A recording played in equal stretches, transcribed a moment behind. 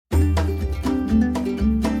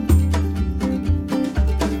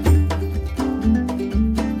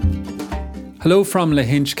Hello from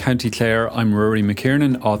Lahinch, County Clare. I'm Rory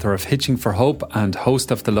McKiernan, author of Hitching for Hope and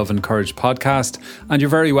host of the Love and Courage podcast. And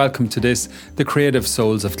you're very welcome to this, the Creative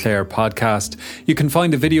Souls of Clare podcast. You can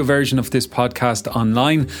find a video version of this podcast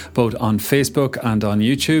online, both on Facebook and on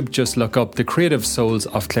YouTube. Just look up the Creative Souls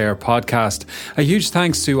of Clare podcast. A huge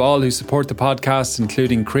thanks to all who support the podcast,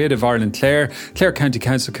 including Creative Ireland Clare, Clare County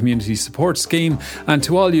Council Community Support Scheme, and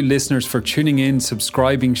to all you listeners for tuning in,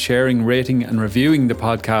 subscribing, sharing, rating and reviewing the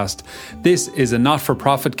podcast. This is a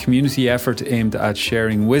not-for-profit community effort aimed at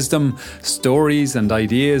sharing wisdom, stories and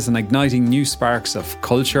ideas and igniting new sparks of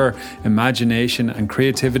culture, imagination and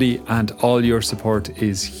creativity, and all your support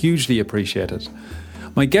is hugely appreciated.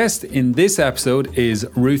 My guest in this episode is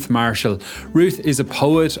Ruth Marshall. Ruth is a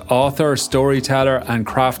poet, author, storyteller and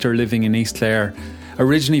crafter living in East Clare.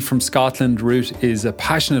 Originally from Scotland, Ruth is a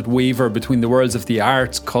passionate weaver between the worlds of the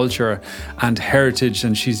arts, culture and heritage,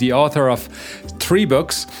 and she's the author of 3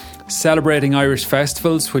 books: Celebrating Irish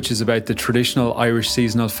Festivals, which is about the traditional Irish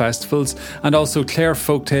seasonal festivals, and also Clare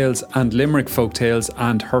Folktales and Limerick Folktales,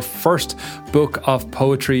 and her first book of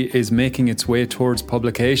poetry is making its way towards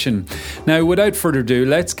publication. Now, without further ado,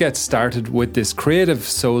 let's get started with this Creative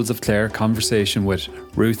Souls of Clare conversation with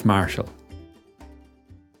Ruth Marshall.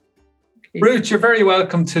 Ruth, you're very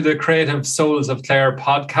welcome to the Creative Souls of Clare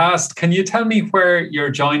podcast. Can you tell me where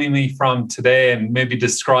you're joining me from today and maybe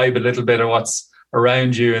describe a little bit of what's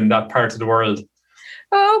around you in that part of the world?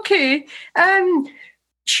 Okay.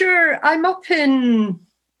 Sure. I'm up in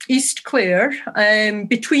East Clare,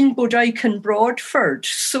 between Bodyke and Broadford.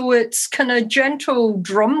 So it's kind of gentle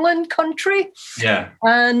drumlin country. Yeah.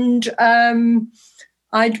 And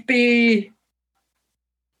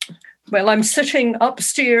I'm sitting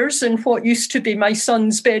upstairs in what used to be my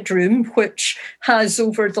son's bedroom, which has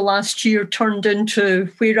over the last year turned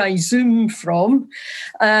into where I Zoom from.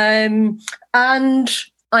 And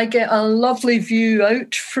I get a lovely view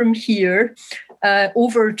out from here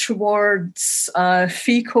over towards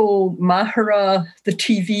Feco Mahara, the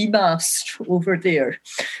TV mast over there,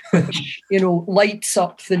 which, lights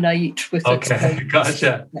up the night with its lights. Okay,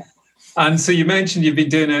 gotcha. Yeah. And so you mentioned you've been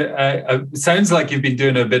doing it sounds like you've been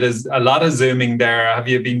doing a lot of Zooming there. Have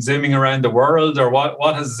you been Zooming around the world, or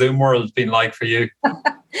what has Zoom world been like for you?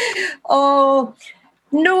 Oh,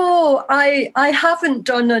 no, I haven't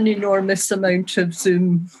done an enormous amount of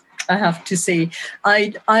Zoom, I have to say.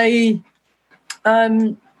 I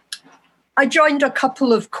joined a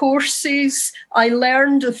couple of courses. I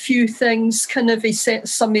learned a few things, kind of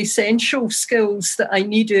some essential skills that I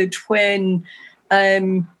needed when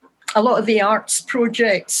a lot of the arts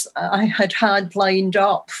projects I had lined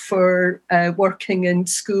up for working in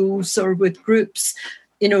schools or with groups,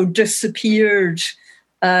 disappeared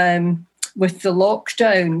with the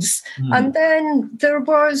lockdowns. And then there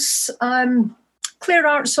was Clare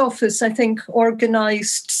Arts Office, I think,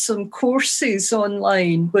 organised some courses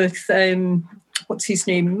online with, what's his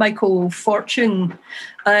name, Michael Fortune,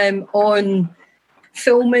 on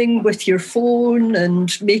filming with your phone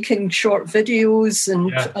and making short videos and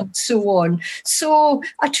so on. So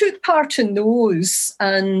I took part in those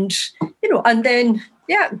and then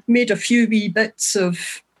made a few wee bits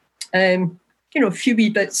of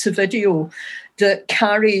video that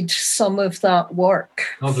carried some of that work.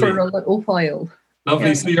 Lovely. For a little while. Lovely.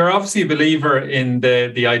 Yeah. So you're obviously a believer in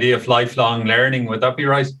the idea of lifelong learning. Would that be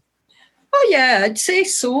right? Oh yeah, I'd say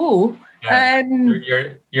so. Yeah.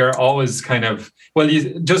 You're always kind of,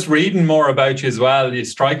 you just reading more about you as well. You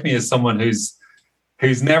strike me as someone who's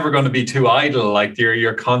never going to be too idle. Like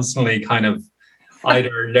you're constantly kind of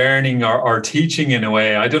either learning or teaching in a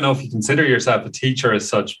way. I don't know if you consider yourself a teacher as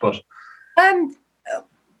such, but I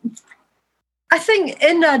think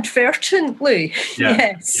inadvertently,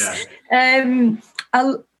 yes. Yeah.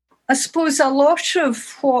 I suppose a lot of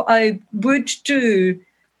what I would do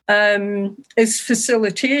is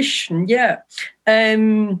facilitation,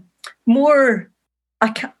 more,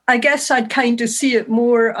 I guess I'd kind of see it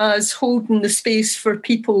more as holding the space for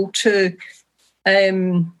people to,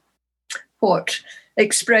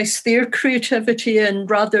 express their creativity in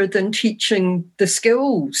rather than teaching the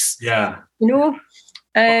skills. Yeah.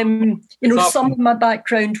 Some of my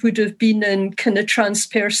background would have been in kind of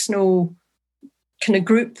transpersonal kind of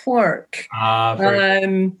group work.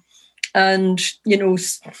 And,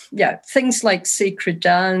 things like sacred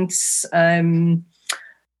dance,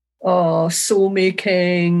 soul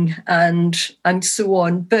making and so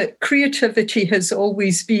on. But creativity has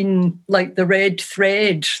always been like the red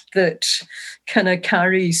thread that kind of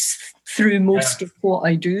carries through most of what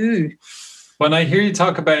I do. When I hear you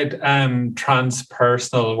talk about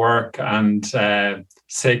transpersonal work and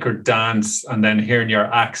sacred dance, and then hearing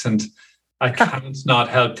your accent, I can't not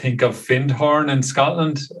help think of Findhorn in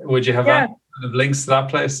Scotland. Would you have any kind of links to that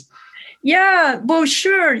place? Yeah, well,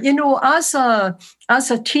 sure. As a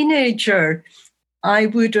teenager, I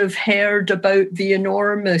would have heard about the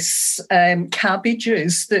enormous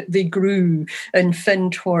cabbages that they grew in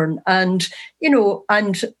Findhorn, and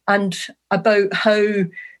and about how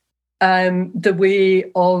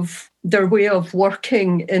their way of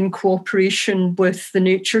working in cooperation with the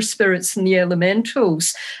nature spirits and the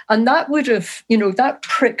elementals. And that would have, that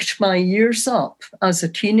pricked my ears up as a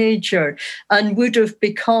teenager and would have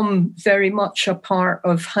become very much a part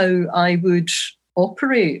of how I would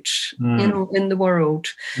operate, in the world.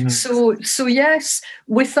 So yes,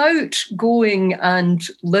 without going and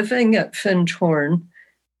living at Findhorn,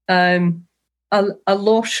 a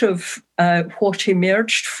lot of what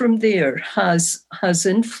emerged from there has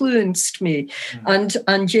influenced me,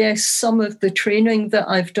 and yes, some of the training that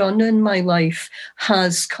I've done in my life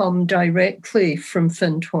has come directly from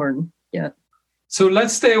Findhorn. Yeah. So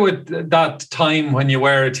let's stay with that time when you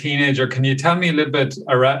were a teenager. Can you tell me a little bit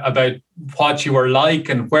about what you were like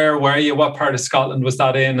and where were you? What part of Scotland was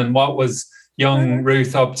that in, and what was young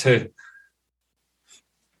Ruth up to?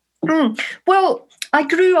 Well, I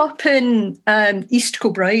grew up in East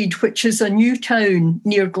Kilbride, which is a new town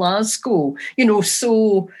near Glasgow.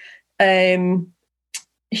 So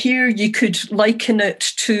here you could liken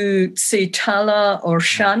it to, say, Tala or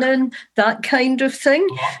Shannon, that kind of thing.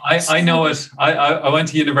 I know it. I went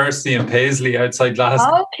to university in Paisley outside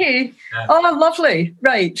Glasgow. Okay. Yeah. Oh, lovely.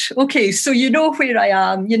 Right. Okay. So you know where I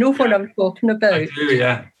am. You know what I'm talking about. I do,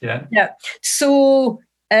 yeah. Yeah. So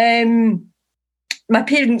my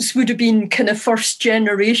parents would have been kind of first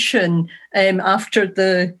generation after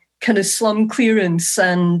the kind of slum clearance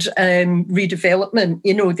and redevelopment.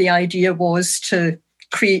 The idea was to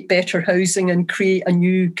create better housing and create a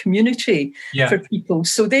new community for people.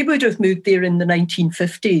 So they would have moved there in the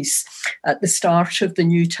 1950s at the start of the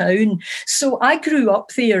new town. So I grew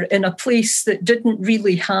up there in a place that didn't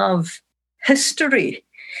really have history.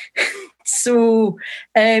 So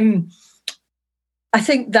I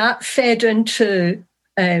think that fed into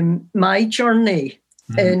my journey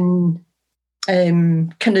in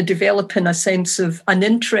kind of developing a sense of an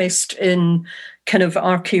interest in kind of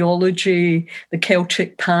archaeology, the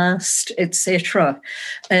Celtic past, etc.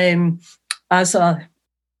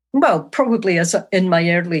 Probably in my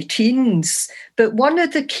early teens. But one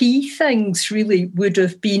of the key things really would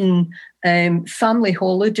have been family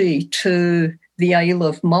holiday to the Isle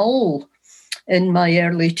of Mull in my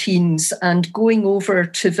early teens and going over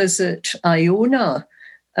to visit Iona,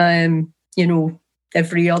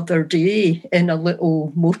 every other day in a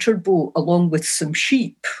little motorboat along with some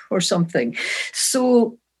sheep or something.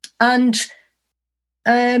 So, and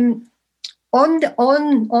on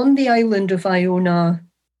the island of Iona,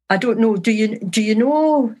 I don't know. Do you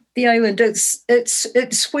know the island?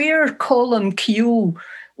 It's where Colm Keogh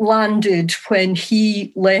landed when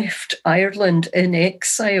he left Ireland in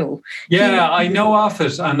exile. Yeah, I know of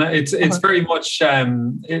it, and it's very much.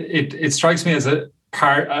 It strikes me as a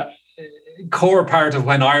core part of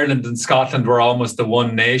when Ireland and Scotland were almost the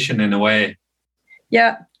one nation in a way.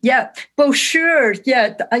 Yeah. Well, sure.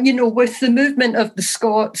 Yeah. With the movement of the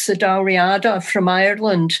Scots, the Dalriada from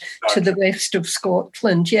Ireland to the west of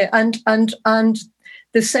Scotland. Yeah. And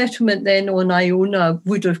the settlement then on Iona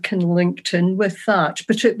would have kind of linked in with that.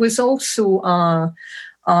 But it was also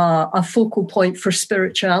a focal point for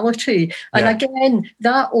spirituality. And again,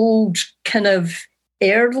 that old kind of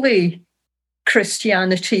early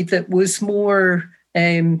Christianity that was more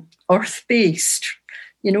earth-based,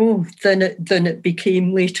 than it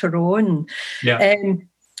became later on. Yeah.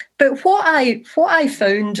 But what I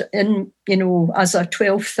found in, as a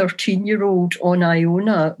 12, 13-year-old on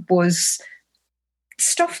Iona was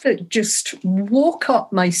stuff that just woke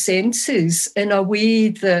up my senses in a way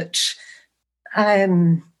that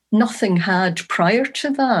nothing had prior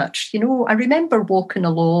to that. I remember walking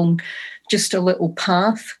along just a little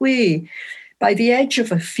pathway by the edge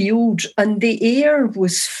of a field, and the air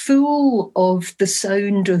was full of the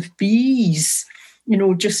sound of bees,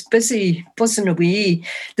 just busy buzzing away.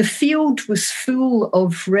 The field was full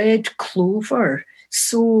of red clover,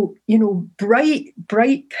 so,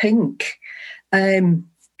 bright pink,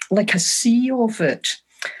 like a sea of it.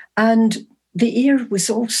 And the air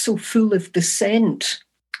was also full of the scent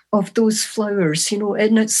of those flowers,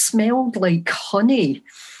 and it smelled like honey.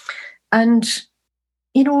 And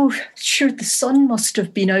sure, the sun must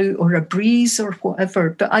have been out or a breeze or whatever,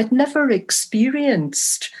 but I'd never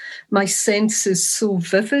experienced my senses so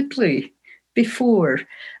vividly before.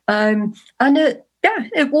 And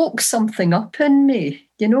it woke something up in me,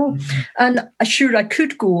 And sure, I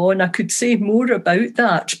could go on, I could say more about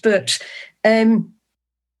that, but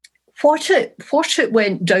what it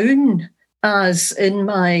went down as in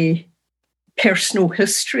my personal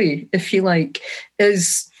history, if you like,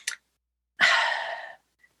 is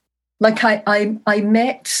like I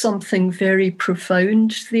met something very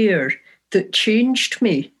profound there that changed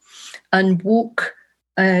me and woke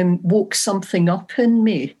something up in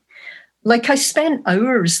me. Like I spent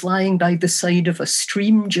hours lying by the side of a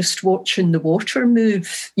stream just watching the water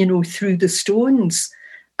move, through the stones.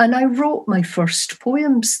 And I wrote my first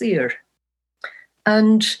poems there.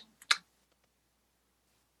 And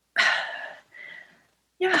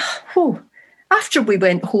after we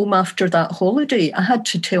went home after that holiday, I had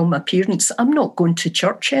to tell my parents, I'm not going to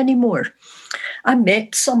church anymore. I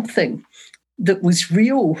met something that was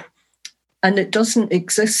real. And it doesn't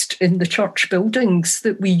exist in the church buildings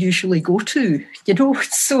that we usually go to,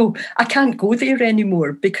 so I can't go there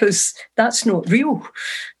anymore because that's not real.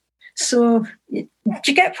 So do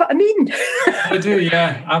you get what I mean? I do,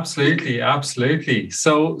 yeah, absolutely.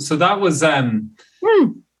 So that was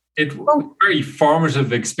very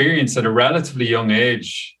formative experience at a relatively young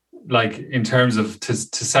age, like in terms of to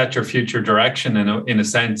set your future direction in a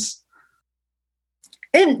sense.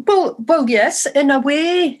 Well, yes, in a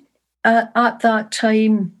way. At that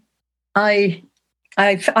time, I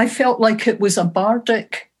felt like it was a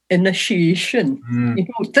bardic initiation.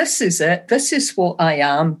 This is it. This is what I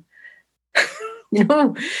am.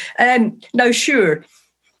 Now, sure,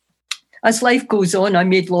 as life goes on, I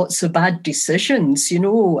made lots of bad decisions,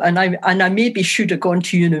 and I maybe should have gone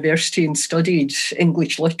to university and studied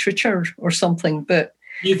English literature or something. But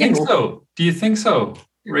do you think so? Do you think so?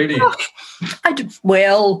 Really?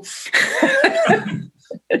 Well.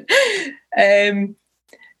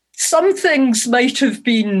 Some things might have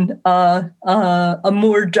been a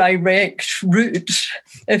more direct route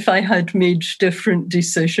if I had made different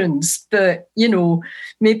decisions. But,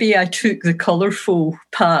 maybe I took the colourful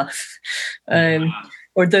path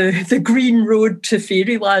or the green road to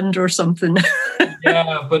fairyland or something.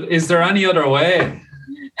 Yeah, but is there any other way?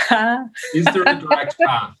 Is there a direct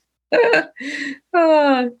path?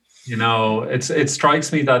 It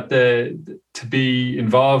strikes me that to be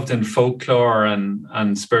involved in folklore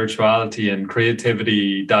and spirituality and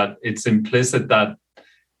creativity, that it's implicit that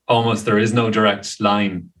almost there is no direct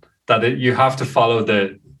line, that you have to follow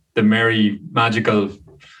the merry, magical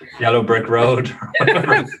yellow brick road.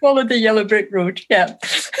 Follow the yellow brick road, yeah.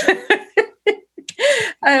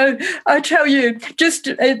 I tell you, just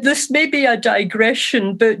this may be a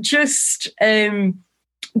digression, but just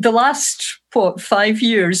the last 5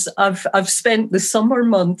 years, I've spent the summer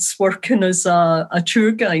months working as a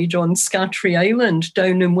tour guide on Scattery Island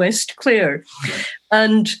down in West Clare,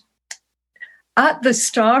 and at the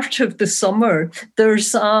start of the summer,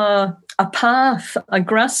 there's a path, a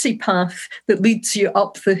grassy path that leads you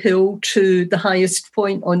up the hill to the highest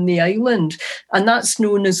point on the island, and that's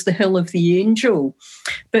known as the Hill of the Angel.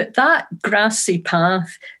 But that grassy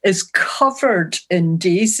path is covered in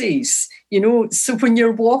daisies. So when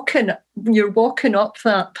you're walking up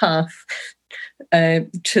that path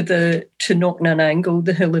to Knocknanangle,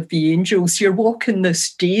 the Hill of the Angels, you're walking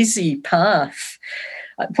this daisy path,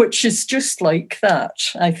 which is just like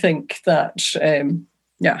that. I think that,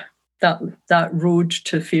 that road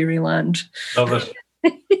to fairyland. Love it.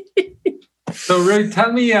 So Ruth,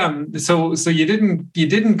 tell me, so you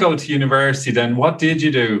didn't go to university then. What did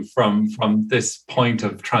you do from this point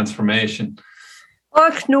of transformation?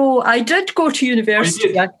 Oh, no, I did go to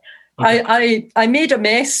university. Oh, okay. I made a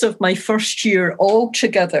mess of my first year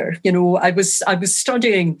altogether. I was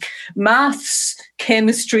studying maths,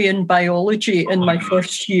 chemistry, and biology in my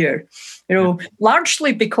first year.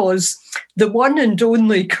 Largely because the one and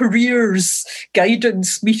only careers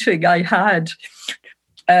guidance meeting I had,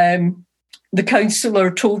 the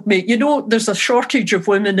counsellor told me, there's a shortage of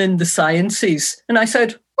women in the sciences, and I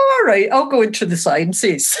said, all right, I'll go into the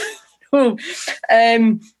sciences.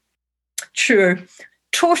 Sure.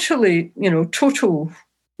 Totally, total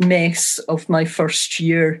mess of my first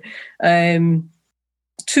year.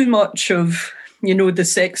 Too much of, the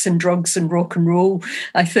sex and drugs and rock and roll,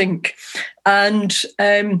 I think. And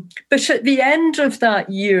but at the end of that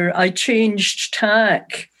year, I changed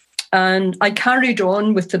tack. And I carried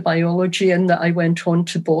on with the biology, and that I went on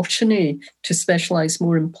to botany to specialise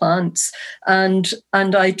more in plants. And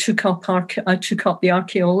I took up the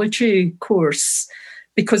archaeology course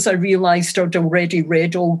because I realised I'd already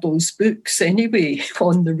read all those books anyway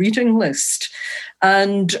on the reading list,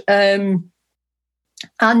 and a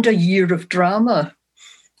year of drama.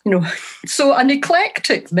 you know, so an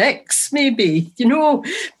eclectic mix, maybe,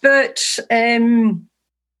 but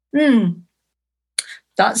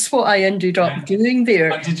that's what I ended up doing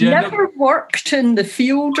there. Did you never worked in the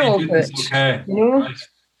field of it, okay. Right.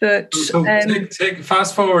 But so take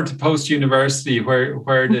fast forward to post-university.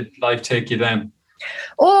 Where did life take you then?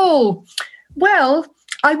 Oh, well,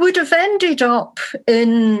 I would have ended up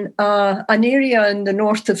in an area in the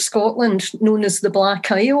north of Scotland known as the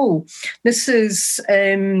Black Isle. This is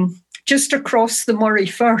just across the Moray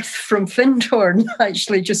Firth from Findhorn,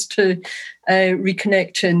 actually, just to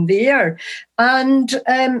reconnect in there. And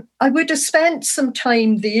I would have spent some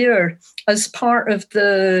time there as part of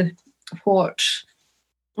the, well,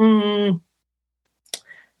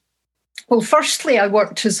 firstly, I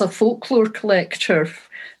worked as a folklore collector.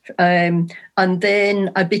 And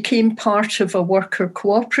then I became part of a worker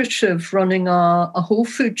cooperative running a whole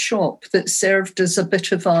food shop that served as a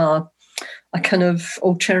bit of a kind of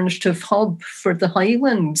alternative hub for the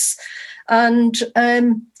Highlands. And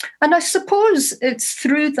I suppose it's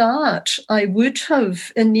through that I would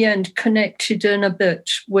have, in the end, connected in a bit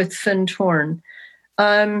with Findhorn.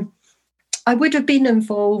 I would have been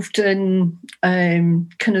involved in kind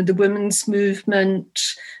of the women's movement,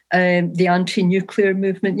 the anti-nuclear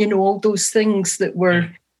movement, all those things that were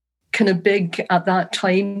kind of big at that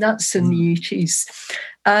time. That's in the 80s.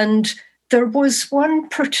 And there was one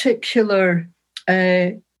particular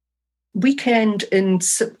weekend in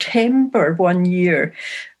September one year.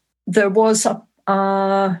 There was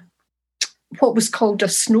what was called a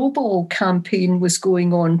snowball campaign was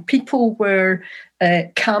going on. People were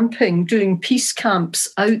camping, doing peace camps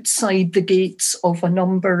outside the gates of a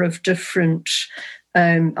number of different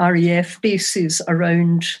RAF bases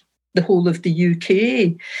around the whole of the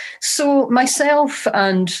UK. So myself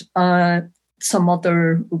and some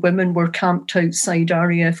other women were camped outside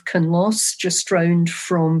RAF Kinloss, just round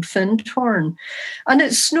from Findhorn. And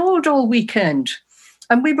it snowed all weekend.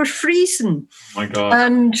 And we were freezing. Oh my God.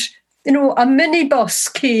 And, a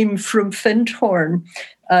minibus came from Findhorn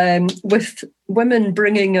with women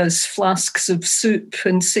bringing us flasks of soup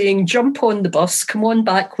and saying, jump on the bus, come on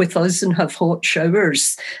back with us and have hot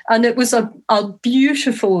showers. And it was a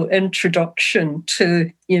beautiful introduction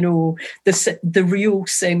to, the real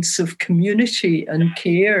sense of community and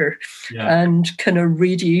care and kind of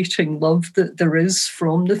radiating love that there is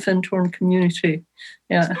from the Findhorn community.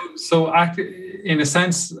 Yeah. So in a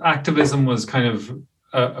sense, activism was kind of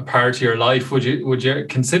a part of your life. Would you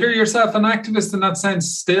consider yourself an activist in that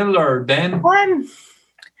sense still, or then? Not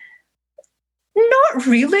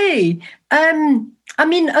really. I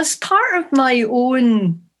mean, as part of my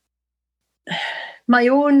own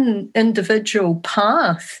individual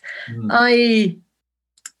path, I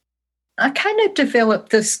kind of developed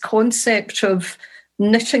this concept of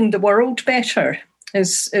knitting the world better.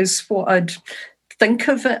 Is what I'd think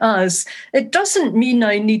of it as. It doesn't mean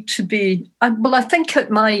I need to be, I think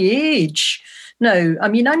at my age now, I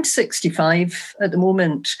mean, I'm 65 at the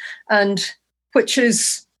moment, and which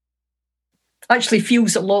is actually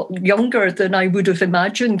feels a lot younger than I would have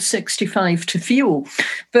imagined 65 to feel.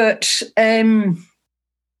 But I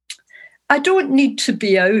don't need to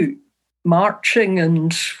be out marching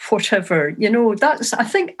and whatever,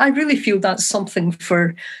 I really feel that's something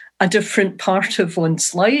for a different part of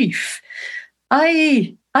one's life.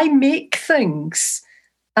 I make things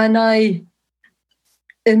and I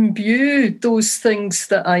imbue those things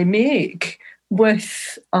that I make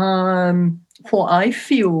with what I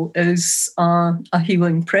feel is a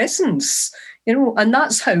healing presence, and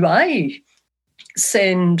that's how I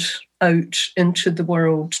send out into the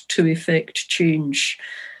world to effect change.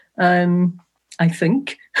 I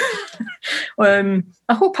think. I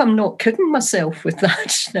hope I'm not kidding myself with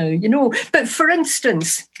that now, But for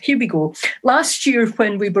instance, here we go. Last year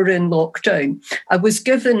when we were in lockdown, I was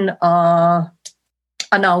given an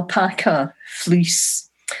alpaca fleece,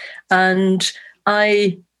 and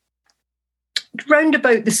I, round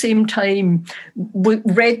about the same time,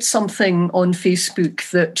 read something on Facebook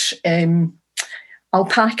that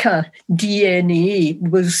alpaca DNA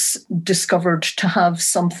was discovered to have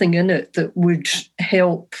something in it that would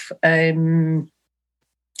help. I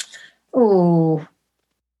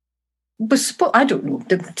don't know.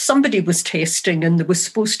 Somebody was testing, and there was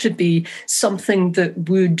supposed to be something that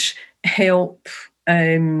would help,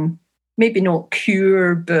 maybe not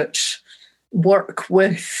cure, but work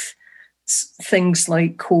with things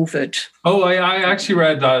like COVID. Oh, I actually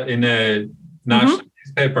read that in a national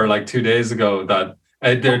newspaper like 2 days ago that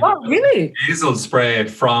really? nasal spray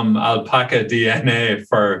from alpaca DNA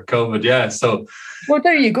for COVID. Yeah. So, well,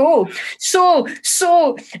 there you go. So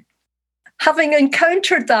having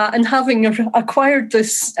encountered that and having acquired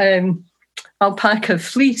this alpaca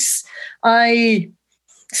fleece,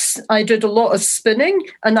 I did a lot of spinning,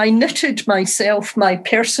 and I knitted myself my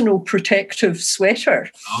personal protective sweater.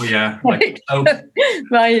 Oh yeah,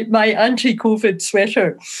 my anti-COVID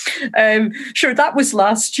sweater. Sure, that was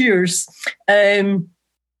last year's. I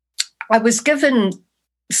was given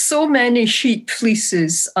so many sheep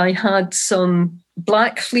fleeces. I had some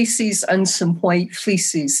black fleeces and some white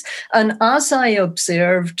fleeces, and as I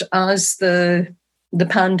observed, as the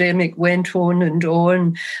pandemic went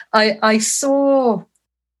on, I saw.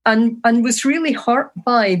 And was really hurt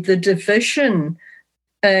by the division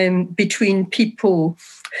between people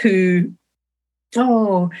who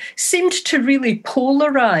seemed to really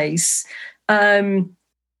polarize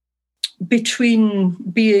between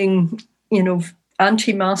being,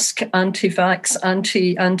 anti-mask, anti-vax,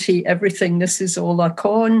 anti everything. This is all a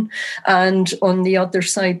con, and on the other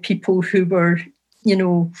side, people who were,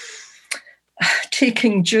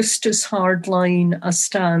 taking just as hardline a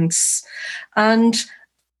stance, and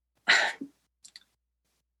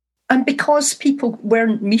because people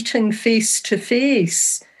weren't meeting face to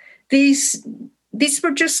face, these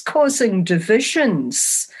were just causing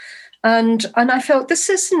divisions, and I felt this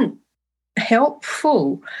isn't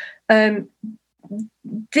helpful.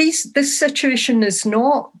 This situation is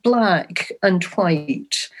not black and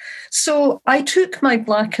white. So I took my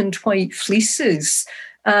black and white fleeces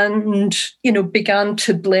and began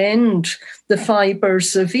to blend the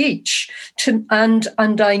fibers of each and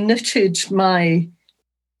I knitted my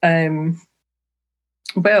I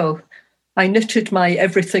knitted my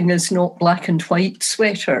everything is not black and white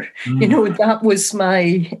sweater. That was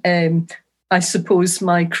my I suppose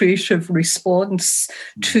my creative response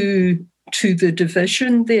to the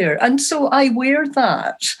division there. And so I wear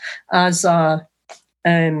that as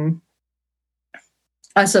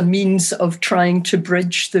a means of trying to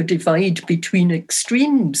bridge the divide between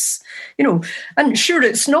extremes, and sure,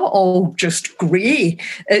 it's not all just grey.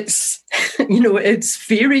 It's, it's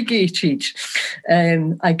variegated,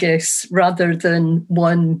 I guess, rather than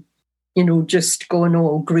one, just going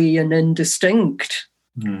all grey and indistinct.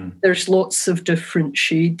 There's lots of different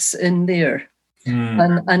shades in there.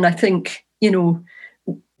 And I think,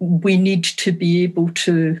 we need to be able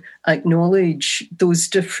to acknowledge those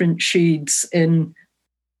different shades in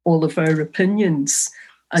all of our opinions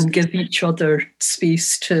and give each other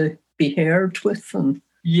space to be heard with them.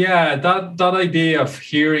 Yeah, that idea of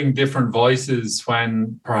hearing different voices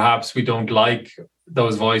when perhaps we don't like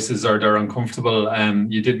those voices or they're uncomfortable.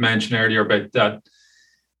 You did mention earlier about that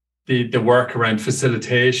the work around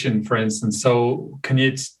facilitation, for instance. So can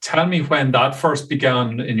you tell me when that first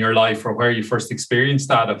began in your life, or where you first experienced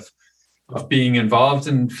that of being involved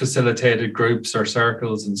in facilitated groups or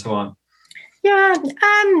circles and so on? Yeah,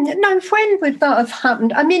 now when would that have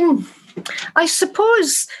happened? I mean, I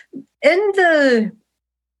suppose in the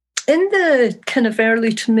kind of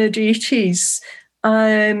early to mid 80s,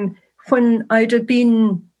 when I'd have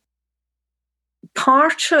been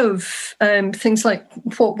part of things like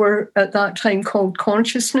what were at that time called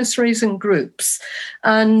consciousness raising groups,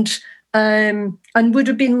 and would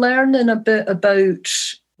have been learning a bit about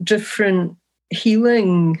different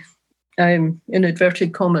healing, in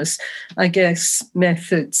inverted commas, I guess,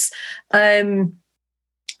 methods. I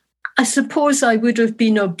suppose I would have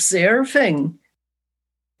been observing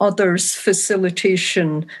others'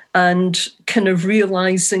 facilitation and kind of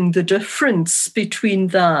realizing the difference between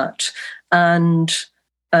that and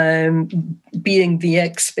being the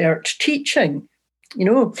expert teaching,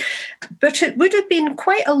 But it would have been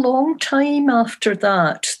quite a long time after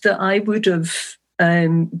that I would have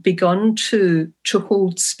begun to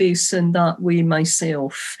hold space in that way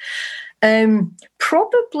myself.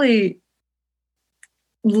 Probably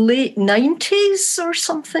late 90s or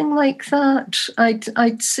something like that.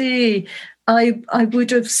 I'd say I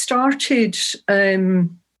would have started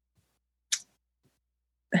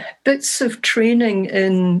bits of training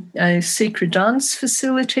in sacred dance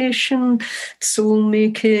facilitation, soul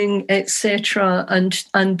making, etc.,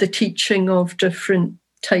 and the teaching of different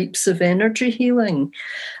types of energy healing.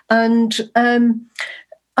 And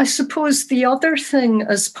I suppose the other thing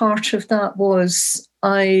as part of that was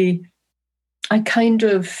I kind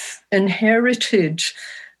of inherited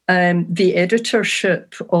the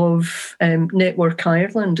editorship of Network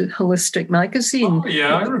Ireland, Holistic Magazine. Oh,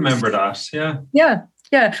 yeah, I remember that, Yeah.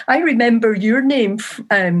 Yeah, I remember your name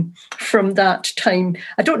from that time.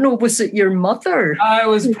 I don't know, was it your mother? It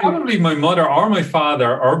was probably my mother or my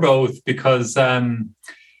father or both, because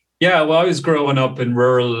Yeah, well, I was growing up in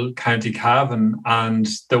rural County Cavan, and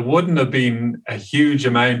there wouldn't have been a huge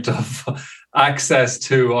amount of access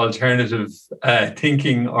to alternative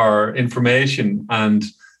thinking or information. And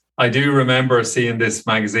I do remember seeing this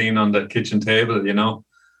magazine on the kitchen table, you know.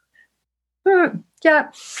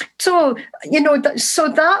 Yeah. So, so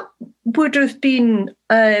that would have been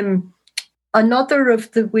another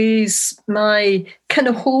of the ways my kind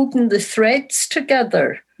of holding the threads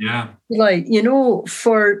together. Yeah. Like,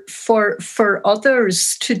 for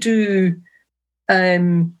others to do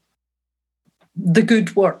the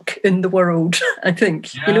good work in the world, I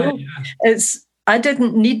think. Yeah. I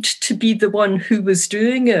didn't need to be the one who was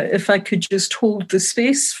doing it if I could just hold the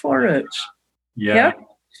space for it. Yeah.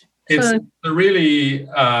 It's a really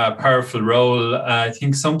powerful role. I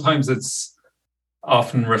think sometimes it's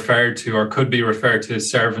often referred to, or could be referred to, as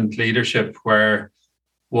servant leadership, where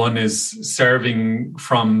one is serving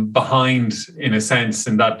from behind, in a sense,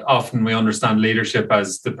 in that often we understand leadership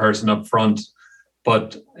as the person up front.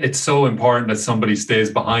 But it's so important that somebody stays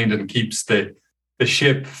behind and keeps the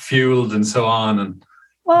ship fueled and so on. And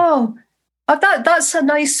that's a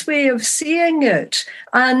nice way of seeing it.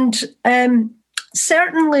 And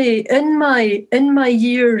certainly in my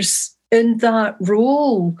years in that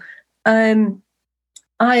role,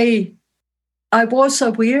 I was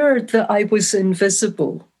aware that I was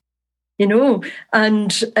invisible,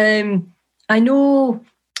 and I know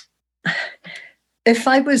if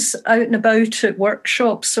I was out and about at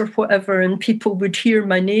workshops or whatever and people would hear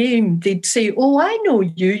my name, they'd say, "Oh, I know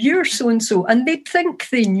you, you're so-and-so," and they'd think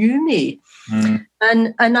they knew me. Mm.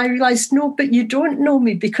 And I realized, no, but you don't know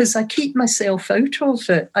me because I keep myself out of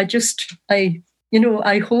it. I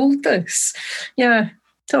hold this. Yeah.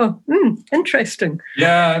 So, interesting.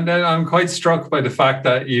 Yeah, and I'm quite struck by the fact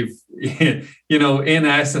that you've, in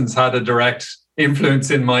essence, had a direct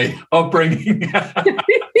influence in my upbringing.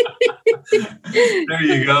 There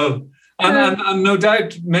you go. And no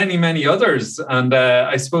doubt many, many others. And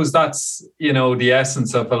I suppose that's, the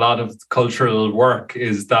essence of a lot of cultural work,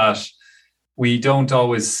 is that we don't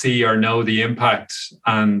always see or know the impact,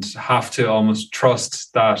 and have to almost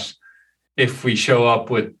trust that if we show up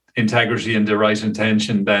with integrity and the right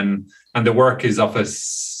intention, then, and the work is of a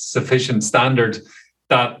sufficient standard,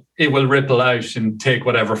 that it will ripple out and take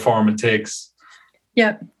whatever form it takes.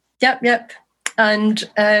 Yep. And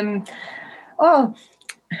and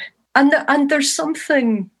there's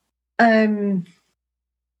something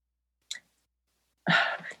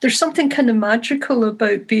kind of magical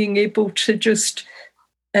about being able to just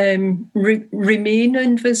remain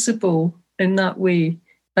invisible in that way,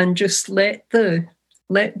 and just let the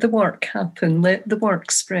work happen, let the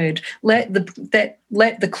work spread, let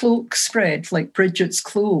the cloak spread, like Bridget's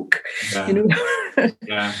cloak.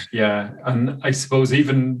 Yeah. Yeah. And I suppose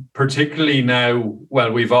even particularly now,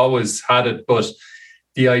 well, we've always had it, but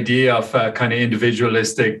the idea of a kind of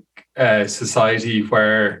individualistic society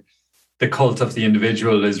where the cult of the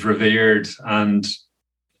individual is revered, and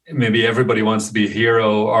maybe everybody wants to be a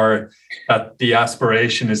hero, or that the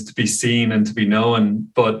aspiration is to be seen and to be known.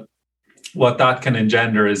 But what that can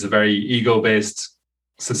engender is a very ego-based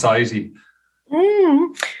society.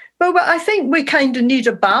 Well, I think we kind of need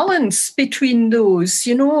a balance between those,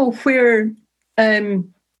 where the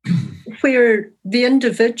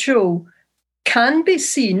individual can be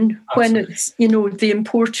seen. Absolutely. When it's, the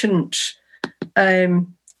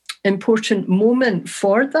important moment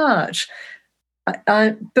for that.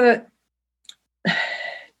 But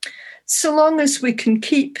so long as we can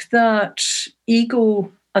keep that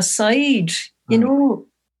ego aside,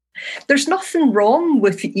 there's nothing wrong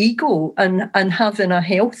with ego and having a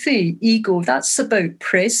healthy ego. That's about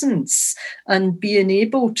presence and being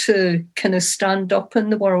able to kind of stand up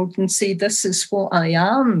in the world and say, this is what I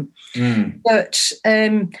am. But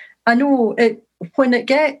I know when it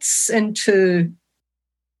gets into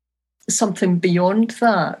something beyond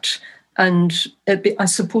that, and I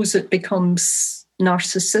suppose it becomes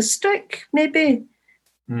narcissistic, maybe.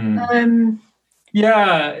 I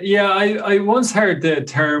once heard the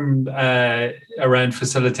term around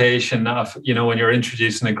facilitation of, when you're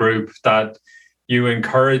introducing a group, that you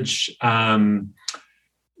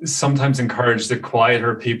sometimes encourage the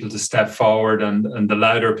quieter people to step forward and the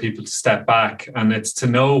louder people to step back. And it's to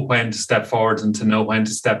know when to step forward and to know when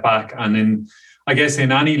to step back. And I guess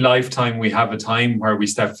in any lifetime, we have a time where we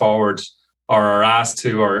step forward or are asked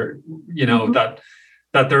to, or,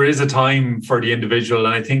 that there is a time for the individual.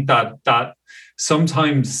 And I think that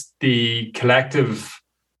sometimes the collective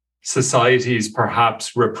societies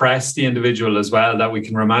perhaps repress the individual as well, that we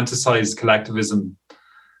can romanticize collectivism.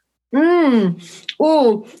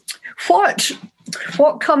 What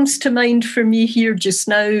what comes to mind for me here just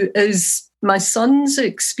now is my son's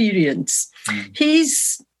experience.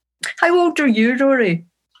 How old are you, Rory?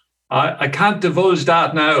 I can't divulge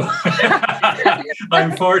that now.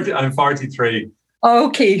 I'm 43.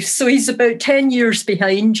 Okay, so he's about 10 years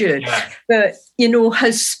behind you, yeah. But,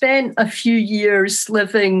 has spent a few years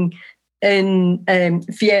living in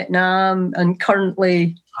Vietnam and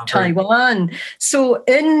currently Taiwan. So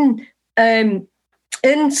in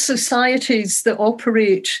societies that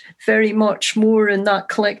operate very much more in that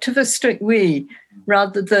collectivistic way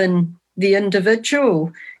rather than the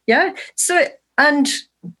individual, yeah. So, and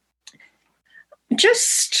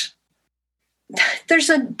just there's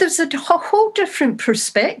a whole different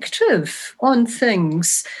perspective on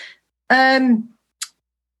things.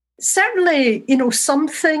 Certainly, some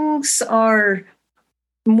things are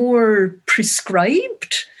more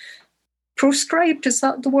proscribed, is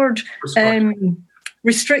that the word?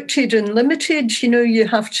 Restricted and limited. You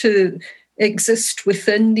have to exist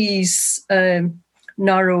within these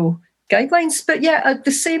narrow guidelines. But yeah, at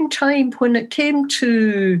the same time, when it came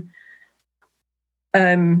to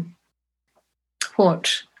when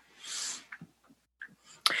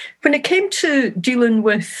it came to dealing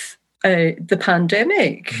with the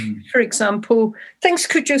pandemic, for example, things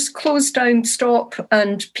could just close down, stop,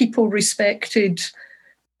 and people respected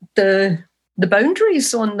the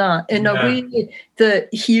boundaries on that in a way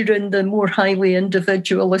that here in the more highly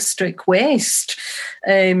individualistic West,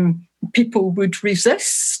 people would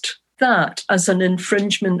resist that as an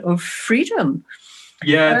infringement of freedom.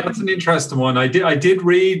 Yeah, that's an interesting one. I did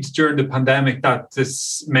read during the pandemic that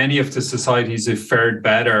many of the societies who fared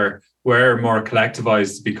better were more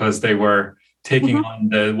collectivized because they were taking on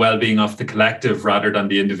the well-being of the collective rather than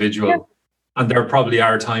the individual. Yeah. And there probably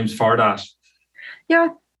are times for that. Yeah.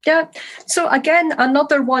 So again,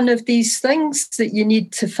 another one of these things that you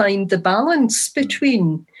need to find the balance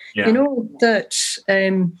between, that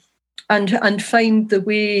and find the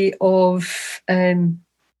way of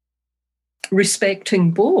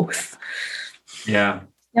respecting both. Yeah,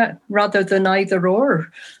 rather than either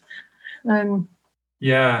or.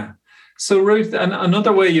 Yeah. So Ruth, and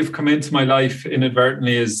another way you've come into my life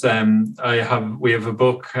inadvertently is we have a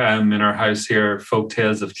book in our house here, Folk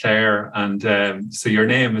Tales of Clare, and so your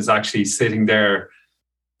name is actually sitting there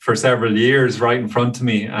for several years right in front of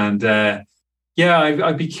me. And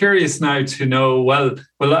I'd be curious now to know, well,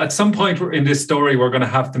 at some point in this story, we're going to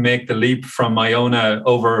have to make the leap from Iona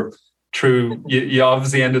over through, you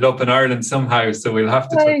obviously ended up in Ireland somehow, so we'll have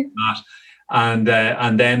to touch on that.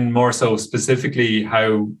 And then more so specifically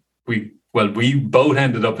how we both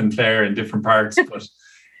ended up in Clare in different parts, but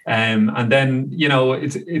and then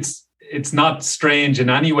it's not strange in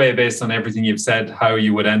any way based on everything you've said how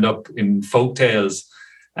you would end up in folk tales,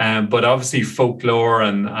 but obviously folklore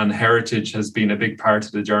and heritage has been a big part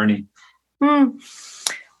of the journey.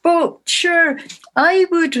 Well, sure, I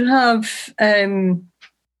would have.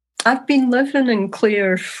 I've been living in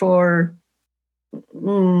Clare for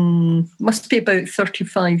must be about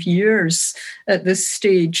 35 years at this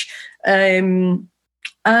stage. And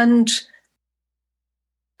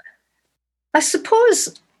I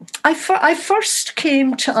suppose I first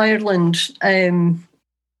came to Ireland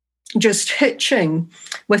just hitching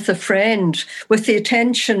with a friend with the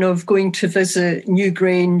intention of going to visit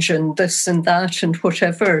Newgrange and this and that and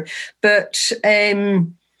whatever, but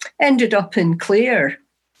ended up in Clare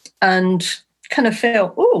and kind of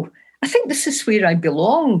felt, I think this is where I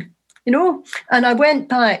belong, And I went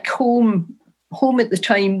back home. Home at the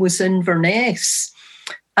time was Inverness,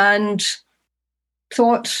 and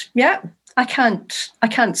thought, I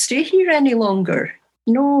can't stay here any longer.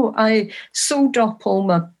 I sold up all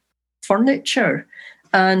my furniture,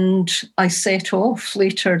 and I set off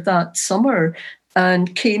later that summer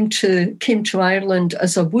and came to Ireland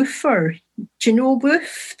as a woofer. Do you know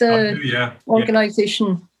WOOF, the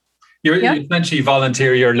organisation? You essentially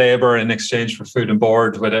volunteer your labour in exchange for food and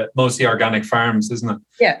board with mostly organic farms, isn't it?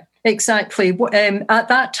 Yeah, exactly. At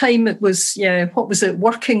that time, it was, what was it,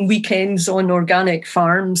 working weekends on organic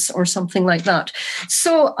farms or something like that.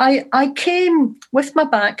 So I came with my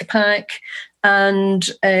backpack and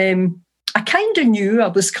I kind of knew I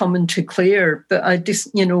was coming to Clare, but I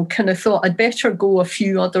just, kind of thought I'd better go a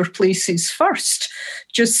few other places first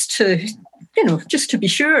just to be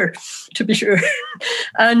sure.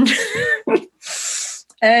 And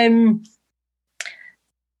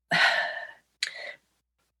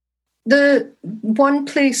the one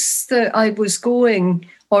place that I was going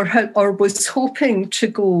or was hoping to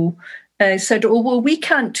go said, oh, well, we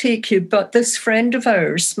can't take you, but this friend of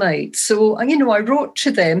ours might. So, I wrote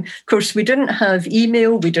to them. Of course, we didn't have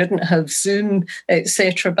email, we didn't have Zoom,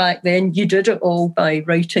 etc. back then. You did it all by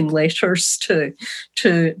writing letters to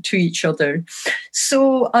each other.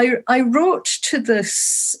 So I wrote to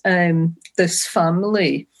this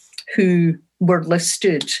family who were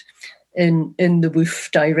listed in the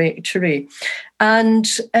WWOOF directory, and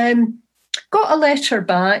got a letter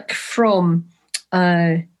back from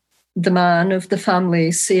the man of the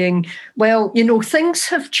family saying, well, things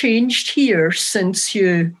have changed here since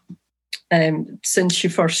you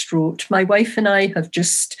first wrote. My wife and I have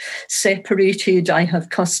just separated. I have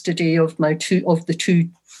custody of the two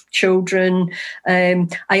children.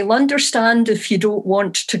 I'll understand if you don't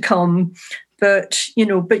want to come, but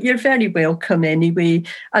you're very welcome anyway.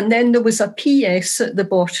 And then there was a PS at the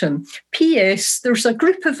bottom. PS, there's a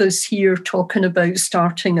group of us here talking about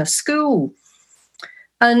starting a school.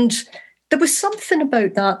 And there was something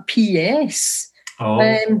about that PS. Oh.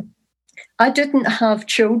 I didn't have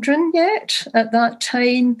children yet at that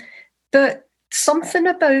time, but something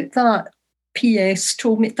about that PS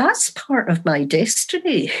told me that's part of my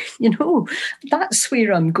destiny. That's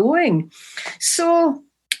where I'm going. So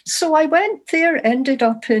I went there, ended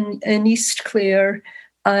up in East Clare,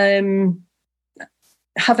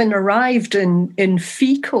 having arrived in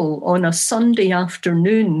Fecal on a Sunday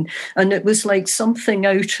afternoon, and it was like something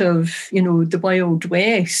out of, the Wild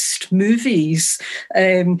West movies,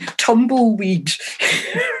 tumbleweed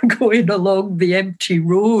going along the empty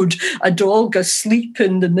road, a dog asleep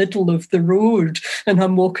in the middle of the road, and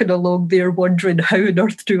I'm walking along there wondering, how on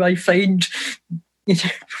earth do I find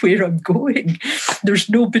where I'm going? There's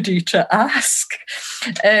nobody to ask.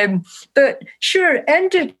 But sure,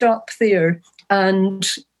 ended up there. And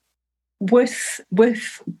with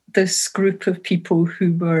this group of people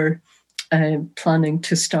who were planning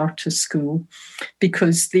to start a school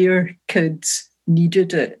because their kids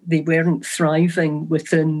needed it, they weren't thriving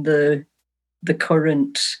within the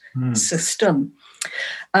current system.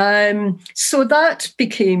 So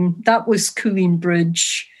that was Cooling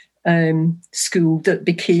Bridge School that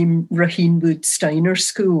became Raheen Steiner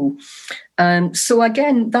School. So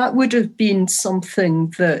again, that would have been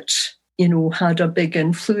something that had a big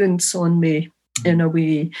influence on me in a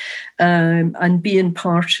way, and being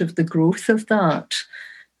part of the growth of that.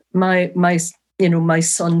 My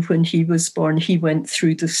son, when he was born, he went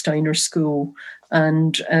through the Steiner School,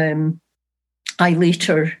 and I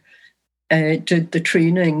later did the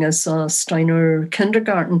training as a Steiner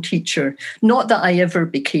kindergarten teacher. Not that I ever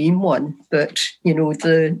became one, but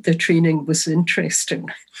the training was interesting.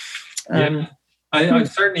 Yeah.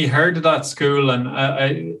 I've certainly heard of that school, and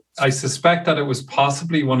I suspect that it was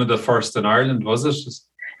possibly one of the first in Ireland, was it?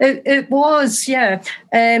 It was, yeah.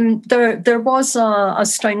 There was a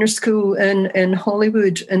Steiner school in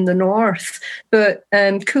Hollywood in the north, but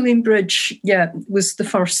Cooling Bridge, was the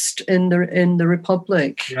first in the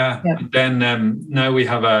Republic. Yeah. And then now we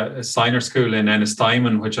have a Steiner school in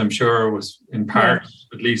Ennistimon, which I'm sure was in part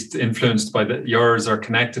at least influenced by yours or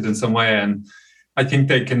connected in some way. And I think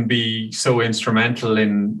they can be so instrumental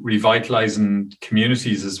in revitalising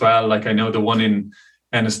communities as well. Like I know the one in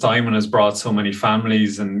Ennistimon has brought so many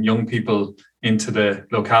families and young people into the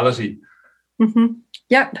locality. Mm-hmm.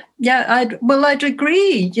 Yep. Yeah, I'd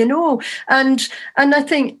agree, and I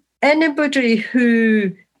think anybody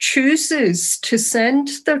who chooses to send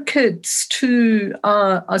their kids to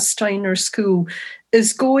a Steiner school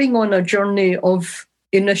is going on a journey of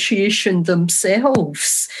initiation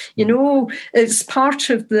themselves. It's part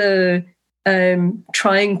of the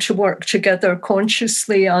trying to work together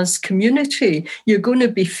consciously as community. You're going to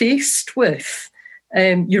be faced with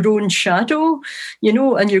your own shadow,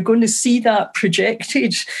 and you're going to see that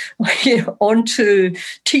projected onto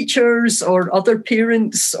teachers or other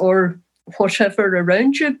parents or whatever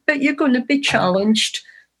around you, but you're going to be challenged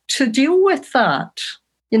to deal with that,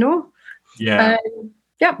 Yeah.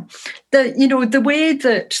 Yeah, the way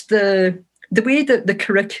that the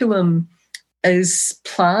curriculum is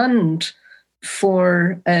planned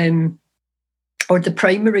for, or the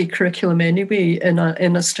primary curriculum anyway, in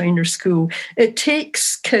a Steiner school, it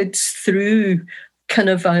takes kids through kind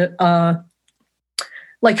of a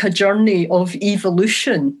journey of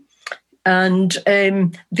evolution, and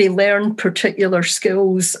they learn particular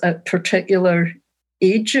skills at particular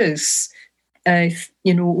ages. Over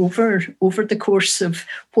the course of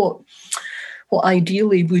what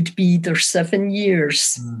ideally would be their 7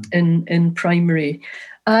 years in primary.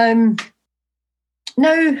 Now,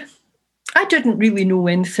 I didn't really know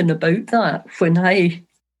anything about that when I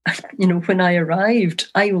arrived.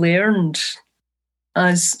 I learned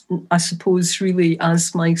as I suppose really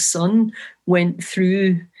as my son went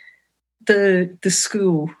through the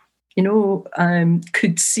school,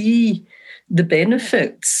 could see the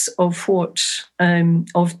benefits of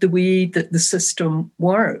of the way that the system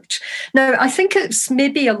worked. Now, I think it's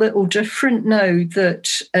maybe a little different now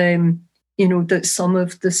that that some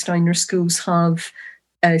of the Steiner schools have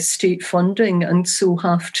state funding and so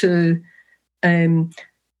have to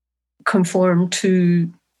conform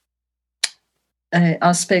to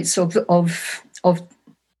aspects of the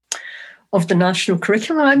national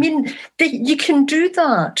curriculum. I mean, you can do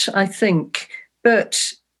that, I think,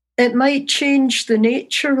 but it might change the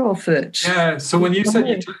nature of it. Yeah. So when you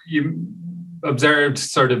said you observed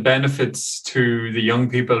sort of benefits to the young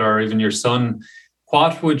people or even your son,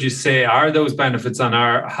 what would you say are those benefits, and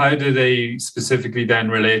how do they specifically then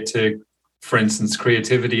relate to, for instance,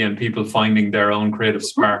 creativity and people finding their own creative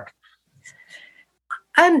spark?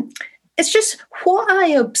 It's just what I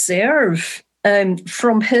observe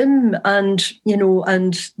from him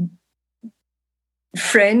and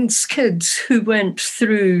friends' kids who went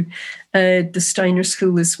through the Steiner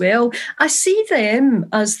School as well. I see them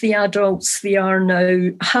as the adults they are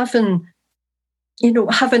now, having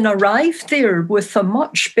arrived there with a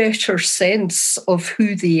much better sense of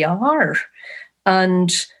who they are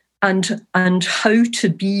and how to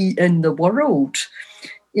be in the world.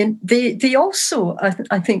 They also,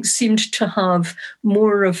 I think, seemed to have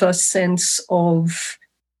more of a sense of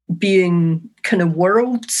being kind of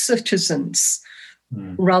world citizens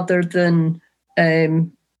rather than,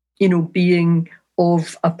 being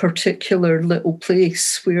of a particular little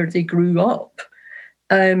place where they grew up.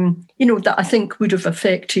 That I think would have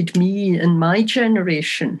affected me and my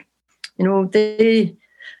generation.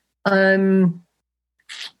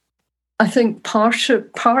 I think part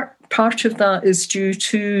of that is due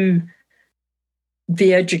to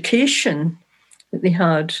the education that they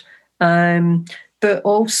had, but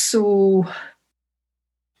also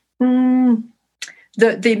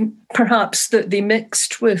that they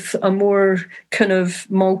mixed with a more kind of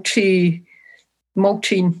multinational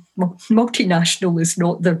is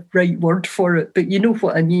not the right word for it, but you know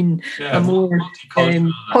what I mean. Yeah, a more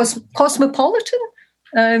cosmopolitan.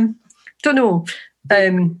 Don't know.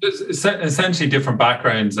 Essentially different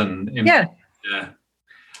backgrounds and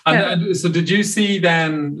so did you see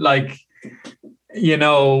then, like,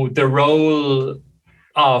 the role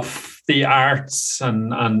of the arts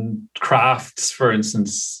and crafts, for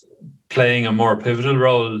instance, playing a more pivotal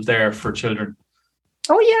role there for children?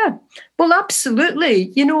 Oh yeah, well,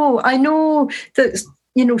 absolutely. I know that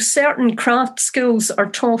certain craft skills are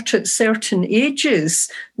taught at certain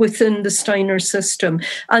ages within the Steiner system,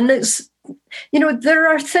 and it's there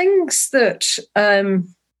are things that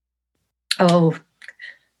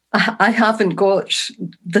I haven't got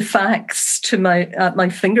the facts at my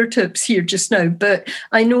fingertips here just now, but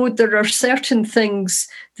I know there are certain things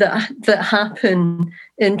that happen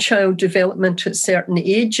in child development at certain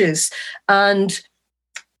ages, and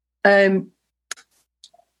the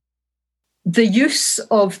use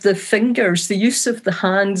of the fingers, the use of the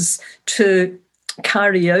hands to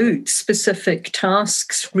carry out specific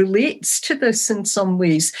tasks relates to this in some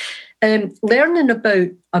ways. Learning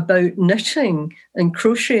about knitting and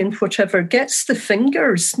crochet and whatever gets the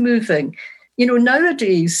fingers moving.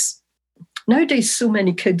 Nowadays so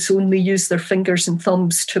many kids only use their fingers and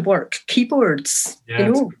thumbs to work keyboards. Yeah,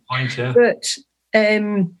 that's a good point, yeah. But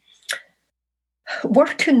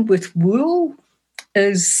working with wool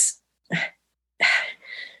is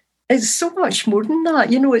so much more than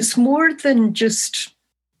that. It's more than just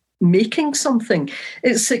making something.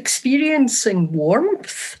 It's experiencing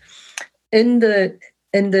warmth in the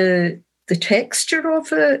texture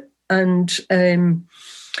of it, and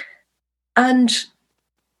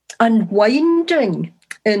winding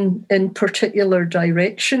in particular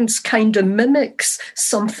directions kind of mimics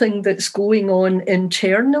something that's going on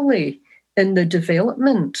internally in the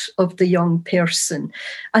development of the young person.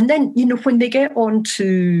 And then, when they get on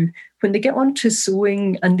to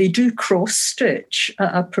sewing and they do cross stitch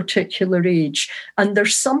at a particular age, and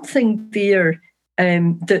there's something there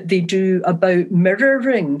that they do about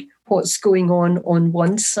mirroring what's going on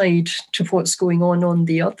one side to what's going on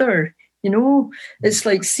the other. It's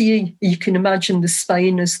like, see, you can imagine the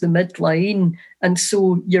spine as the midline, and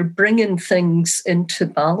so you're bringing things into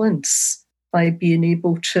balance by being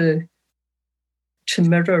able to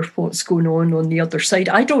mirror what's going on the other side.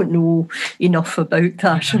 I don't know enough about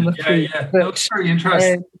that, I'm afraid. Yeah. That's very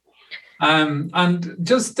interesting. And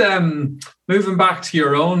just moving back to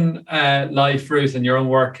your own life, Ruth, and your own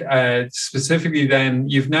work, specifically then,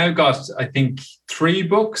 you've now got, I think, 3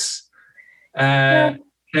 books.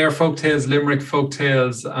 Clare Folktales, Limerick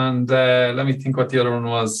Folktales, and let me think what the other one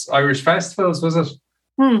was. Irish Festivals, was it?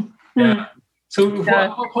 Yeah. So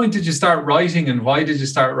at what point did you start writing, and why did you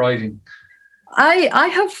start writing?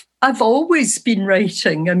 I've always been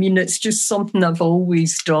writing. I mean, it's just something I've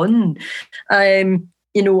always done. And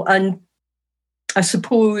I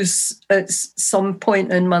suppose at some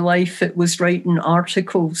point in my life it was writing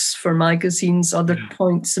articles for magazines. Other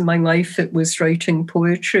points in my life it was writing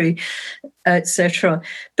poetry, etc.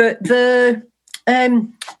 But the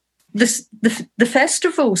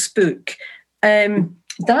festivals book,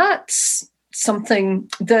 that's something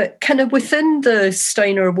that kind of within the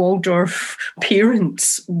Steiner Waldorf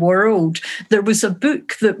parents world, there was a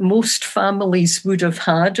book that most families would have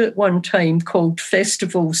had at one time called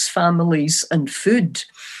Festivals, Families and Food,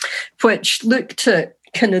 which looked at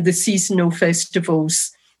kind of the seasonal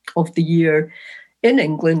festivals of the year in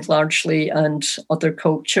England largely and other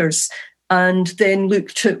cultures, and then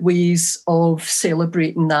looked at ways of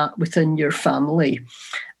celebrating that within your family.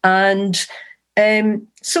 And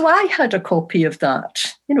so I had a copy of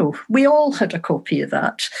that. We all had a copy of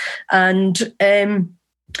that. And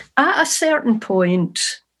at a certain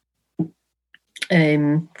point,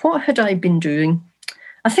 what had I been doing?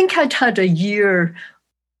 I think I'd had a year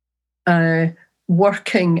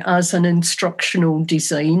working as an instructional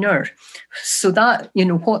designer. So that,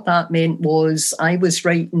 what that meant was I was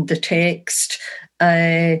writing the text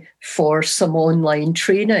for some online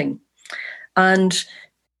training. And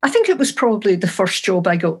I think it was probably the first job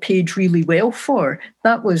I got paid really well for.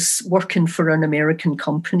 That was working for an American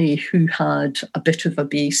company who had a bit of a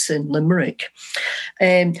base in Limerick.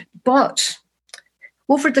 But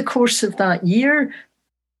over the course of that year,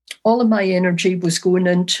 all of my energy was going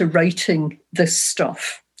into writing this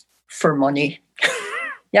stuff for money.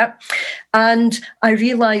 Yeah. And I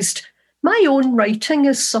realised my own writing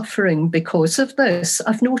is suffering because of this.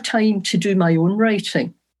 I've no time to do my own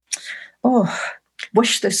writing.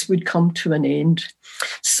 Wish this would come to an end.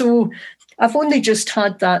 So I've only just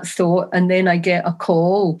had that thought, and then I get a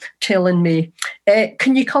call telling me,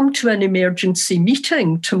 can you come to an emergency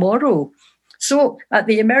meeting tomorrow? So at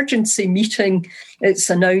the emergency meeting, it's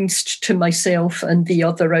announced to myself and the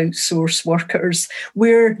other outsource workers,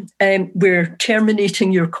 we're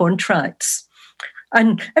terminating your contracts.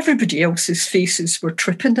 And everybody else's faces were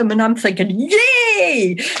tripping them. And I'm thinking,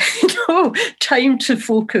 yay! Time to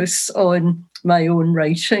focus on my own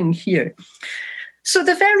writing here. So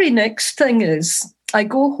the very next thing is I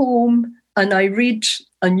go home and I read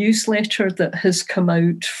a newsletter that has come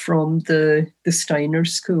out from the Steiner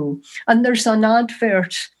School. And there's an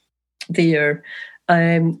advert there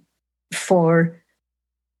for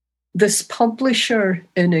this publisher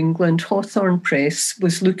in England, Hawthorne Press,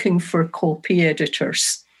 was looking for copy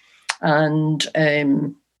editors. And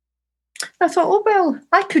I thought,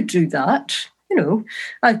 I could do that.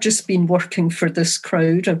 I've just been working for this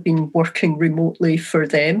crowd. I've been working remotely for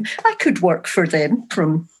them. I could work for them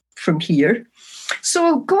from here. So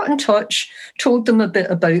I got in touch, told them a bit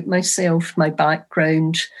about myself, my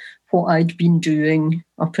background, what I'd been doing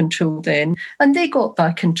up until then. And they got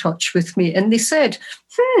back in touch with me and they said,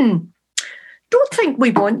 don't think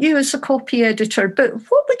we want you as a copy editor, but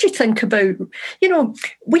what would you think about,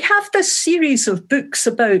 we have this series of books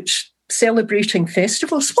about celebrating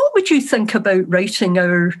festivals. What would you think about writing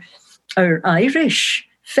our Irish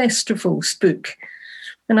festivals book?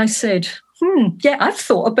 And I said, yeah, I've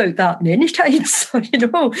thought about that many times.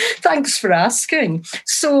 Thanks for asking.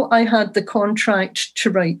 So I had the contract to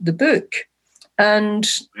write the book and,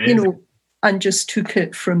 Amazing. And just took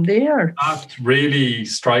it from there. That really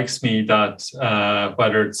strikes me that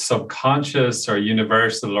whether it's subconscious or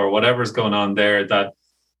universal or whatever's going on there, that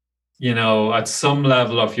at some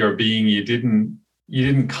level of your being, you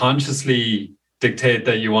didn't consciously dictate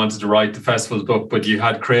that you wanted to write the festival's book, but you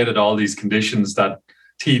had created all these conditions that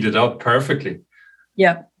teed it up perfectly.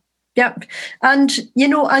 Yeah. And you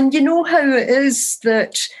know how it is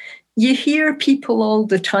that you hear people all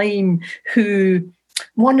the time who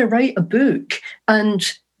want to write a book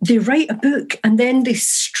and they write a book and then they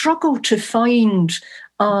struggle to find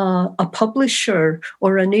a publisher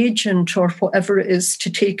or an agent or whatever it is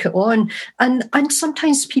to take it on. And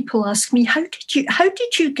sometimes people ask me, how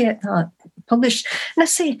did you get that published? And I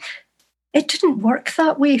say, it didn't work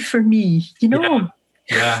that way for me,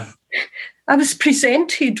 Yeah. I was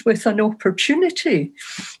presented with an opportunity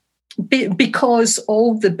because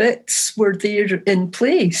all the bits were there in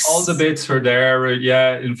place. All the bits were there.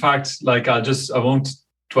 Yeah. In fact, I won't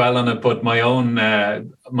dwell on it, but my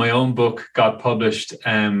own book got published.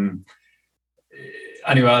 Anyway,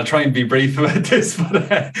 I'll try and be brief about this,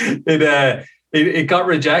 but it got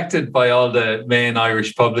rejected by all the main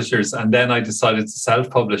Irish publishers, and then I decided to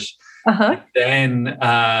self-publish. Then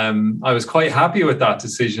I was quite happy with that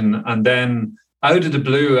decision. And then out of the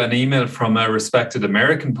blue, an email from a respected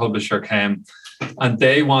American publisher came, and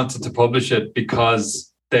they wanted to publish it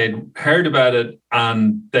because they'd heard about it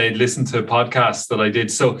and they'd listened to a podcast that I did.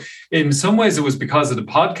 So in some ways, it was because of the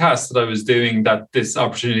podcast that I was doing that this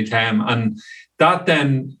opportunity came. And that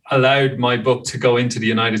then allowed my book to go into the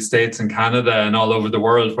United States and Canada and all over the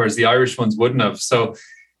world, whereas the Irish ones wouldn't have. So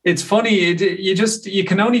it's funny, you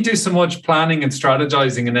can only do so much planning and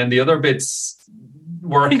strategizing, and then the other bits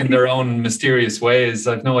work in their own mysterious ways.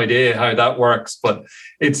 I've no idea how that works, but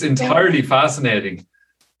it's entirely fascinating.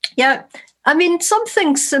 Yeah. I mean,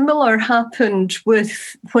 something similar happened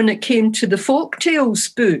with when it came to the folktales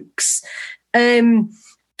books.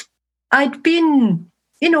 I'd been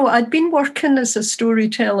working as a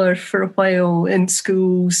storyteller for a while in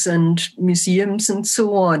schools and museums and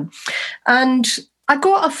so on. And I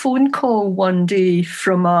got a phone call one day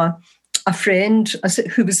from a friend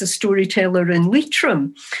who was a storyteller in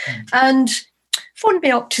Leitrim, and phoned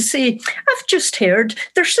me up to say, I've just heard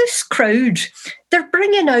there's this crowd, they're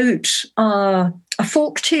bringing out a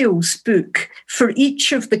folktales book for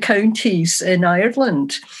each of the counties in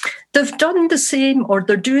Ireland. They've done the same, or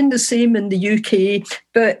they're doing the same in the UK,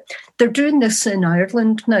 but they're doing this in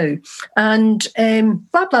Ireland now. And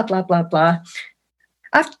blah, blah, blah, blah, blah.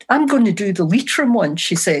 I'm going to do the Leitrim one,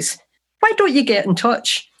 she says. Why don't you get in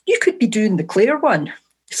touch? You could be doing the Clare one.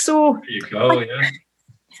 So there you go, yeah.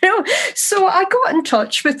 So I got in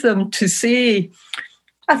touch with them to say,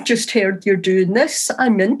 I've just heard you're doing this.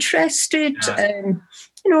 I'm interested. Yeah.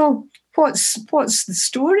 What's the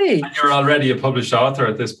story? And you're already a published author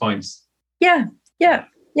at this point. Yeah.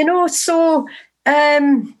 So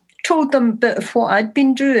told them a bit of what I'd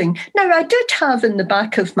been doing. Now, I did have in the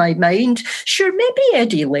back of my mind, sure, maybe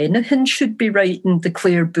Eddie Lenihan should be writing the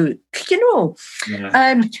Clare book,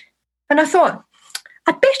 Yeah. And I thought,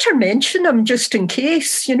 I'd better mention him just in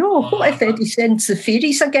case, what if Eddie sends the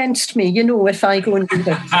fairies against me, if I go and do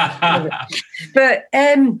that. But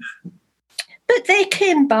they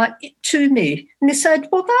came back to me and they said,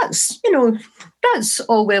 well, that's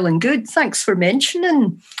all well and good. Thanks for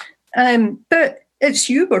mentioning. But it's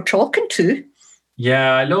you we're talking to.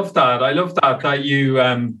 Yeah, I love that you,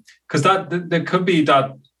 because there could be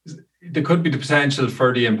the potential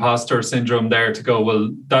for the imposter syndrome there to go,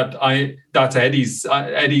 well, that's Eddie's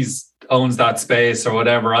owns that space or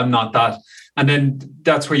whatever. I'm not that. And then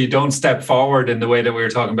that's where you don't step forward in the way that we were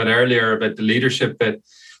talking about earlier about the leadership bit.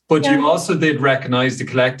 But you also did recognize the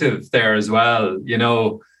collective there as well.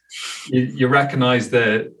 You recognized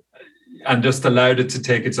and just allowed it to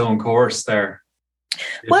take its own course there.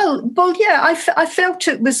 Well, yeah, I felt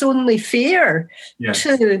it was only fair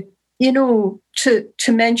to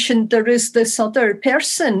mention there is this other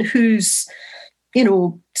person who's,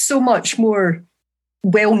 so much more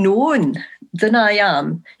well known than I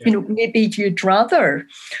am. Yeah. Maybe you'd rather,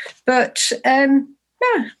 but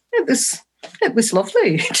it was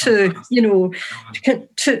lovely to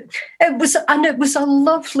it was a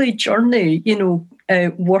lovely journey,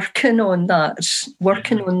 working on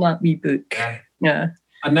that wee book. Yeah.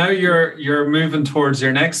 And now you're moving towards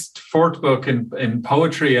your next fourth book in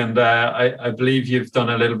poetry, and I believe you've done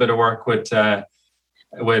a little bit of work with a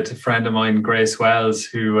friend of mine, Grace Wells,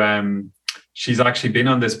 who she's actually been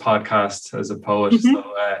on this podcast as a poet. Mm-hmm.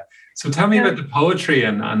 So tell me about the poetry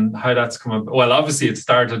and how that's come up. Well, obviously it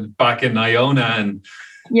started back in Iona and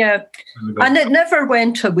it never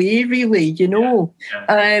went away really. Yeah.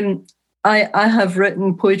 I have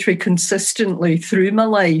written poetry consistently through my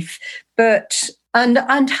life, but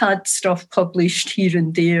and had stuff published here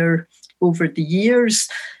and there over the years,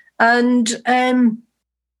 and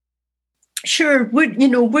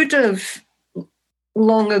would have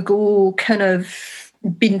long ago kind of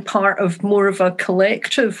been part of more of a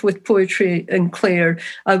collective with poetry in Clare.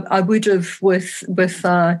 I would have with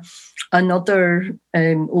another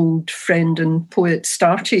old friend and poet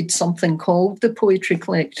started something called the Poetry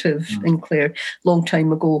Collective in Clare long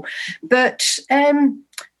time ago. But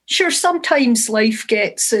sure, sometimes life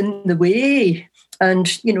gets in the way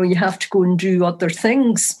and, you have to go and do other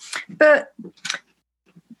things. But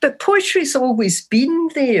poetry's always been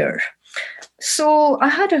there. So I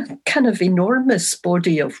had a kind of enormous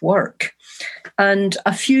body of work, and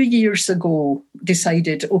a few years ago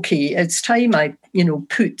decided, okay, it's time I,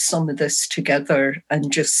 put some of this together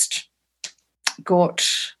and just got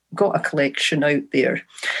a collection out there.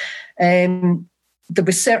 There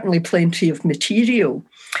was certainly plenty of material,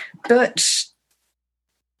 but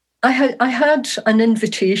I had an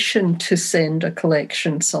invitation to send a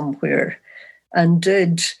collection somewhere. and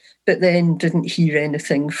did, but then didn't hear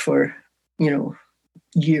anything for,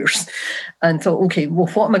 years, and thought, okay, well,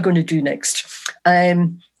 what am I going to do next?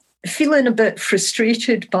 Feeling a bit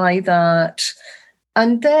frustrated by that.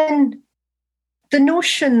 And then the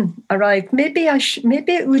notion arrived, maybe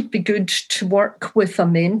it would be good to work with a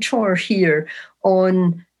mentor here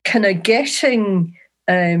on kind of getting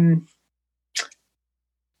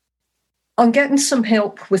some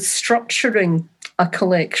help with structuring a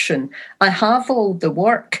collection. I have all the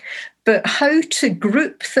work, but how to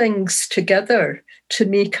group things together to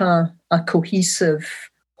make a cohesive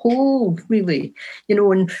whole, really,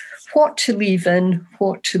 and what to leave in,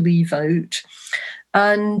 what to leave out.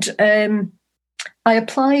 And I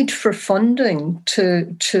applied for funding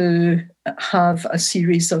to have a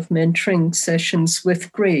series of mentoring sessions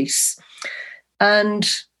with Grace. And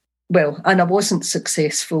I wasn't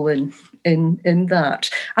successful in that.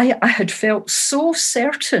 I had felt so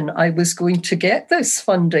certain I was going to get this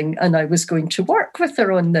funding and I was going to work with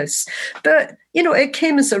her on this. But, it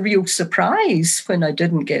came as a real surprise when I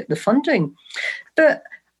didn't get the funding. But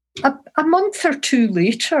a month or two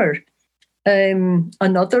later,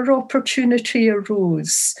 another opportunity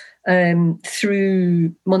arose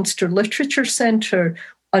through Munster Literature Centre,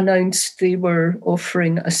 announced they were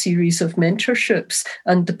offering a series of mentorships,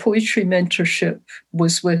 and the poetry mentorship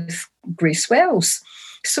was with Grace Wells.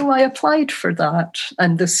 So I applied for that,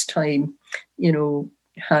 and this time,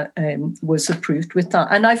 was approved with that.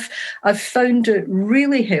 And I've found it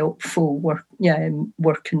really helpful working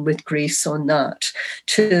with Grace on that,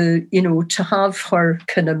 to have her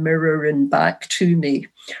kind of mirroring back to me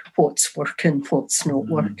what's working, what's not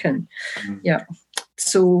working. Yeah.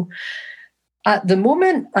 So at the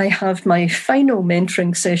moment, I have my final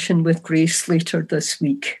mentoring session with Grace later this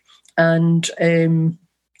week, and then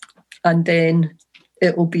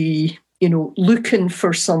it'll be, looking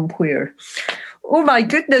for somewhere. Oh my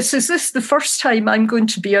goodness, is this the first time I'm going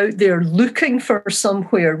to be out there looking for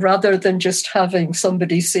somewhere rather than just having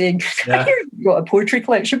somebody saying, here, you've got a poetry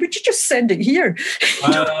collection, would you just send it here?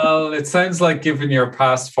 Well, it sounds like given your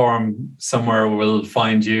past form, somewhere will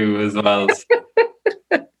find you as well.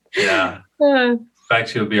 Yeah.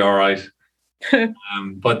 Expect you'll be all right.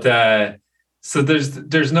 So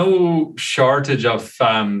there's no shortage of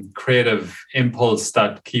creative impulse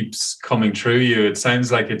that keeps coming through you. It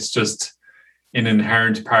sounds like it's just an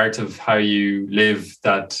inherent part of how you live,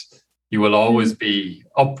 that you will always be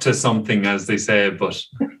up to something, as they say. But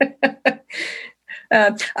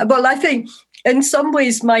I think in some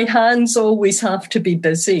ways my hands always have to be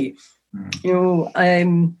busy,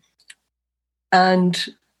 and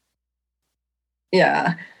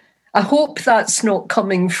yeah. I hope that's not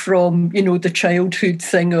coming from, the childhood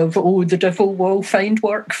thing of, the devil will find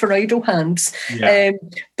work for idle hands. Yeah.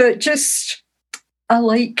 But just, I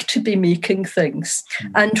like to be making things.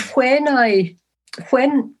 And when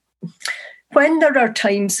there are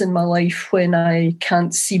times in my life when I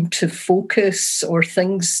can't seem to focus or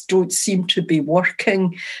things don't seem to be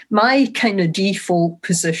working, my kind of default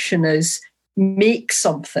position is make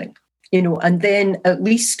something, and then at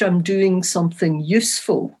least I'm doing something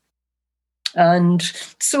useful. And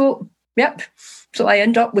so, so I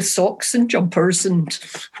end up with socks and jumpers and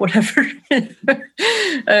whatever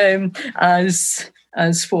as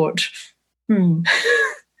what. I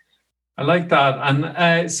like that.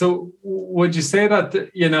 And so would you say that,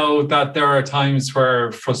 that there are times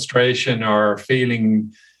where frustration or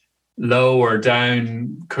feeling low or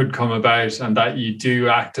down could come about, and that you do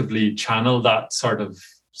actively channel that sort of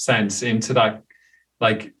sense into that,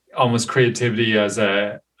 like almost creativity as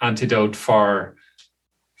a antidote for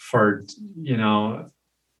I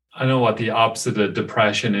know what the opposite of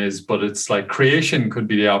depression is, but it's like creation could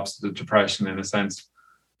be the opposite of depression in a sense.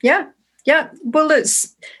 Yeah. Well,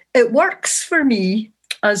 it works for me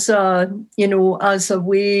as a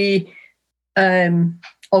way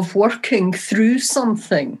of working through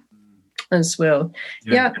something as well.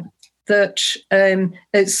 Yeah, that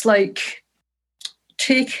it's like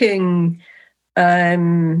taking.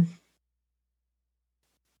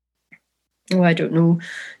 I don't know,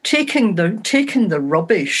 taking the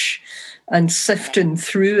rubbish and sifting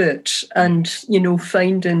through it and,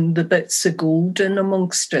 finding the bits of gold in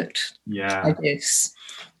amongst it. Yeah. I guess.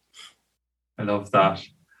 I love that.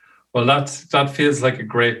 Well, that feels like a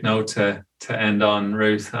great note to end on,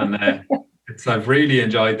 Ruth. And I've really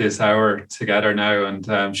enjoyed this hour together now, and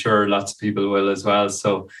I'm sure lots of people will as well.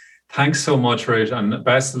 So thanks so much, Ruth, and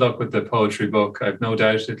best of luck with the poetry book. I've no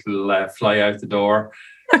doubt it'll fly out the door.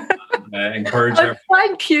 Encourage her.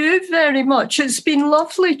 Thank you very much. It's been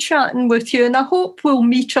lovely chatting with you, and I hope we'll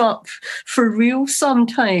meet up for real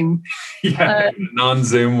sometime. Yeah,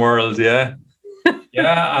 non-Zoom world, yeah.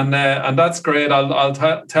 Yeah, and that's great. I'll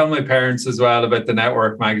tell my parents as well about the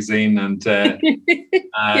Network magazine, and yeah,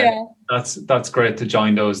 that's great to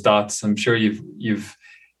join those dots. I'm sure you've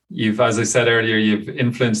as I said earlier, you've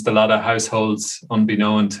influenced a lot of households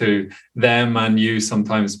unbeknown to them and you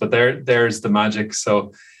sometimes. But there's the magic.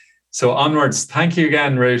 So onwards. Thank you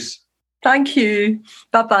again, Ruth. Thank you.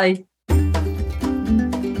 Bye-bye.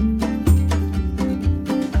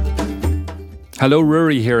 Hello,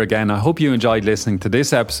 Rory here again. I hope you enjoyed listening to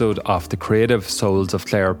this episode of the Creative Souls of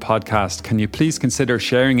Clare podcast. Can you please consider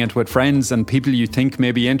sharing it with friends and people you think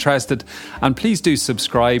may be interested? And please do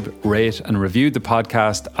subscribe, rate and review the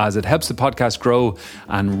podcast, as it helps the podcast grow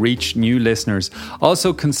and reach new listeners.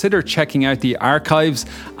 Also, consider checking out the archives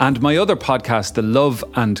and my other podcast, the Love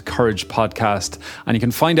and Courage podcast. And you can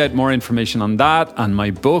find out more information on that and my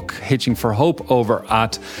book, Hitching for Hope, over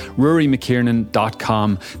at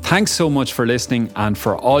rorymckiernan.com. Thanks so much for listening and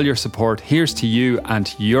for all your support. Here's to you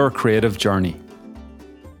and your creative journey.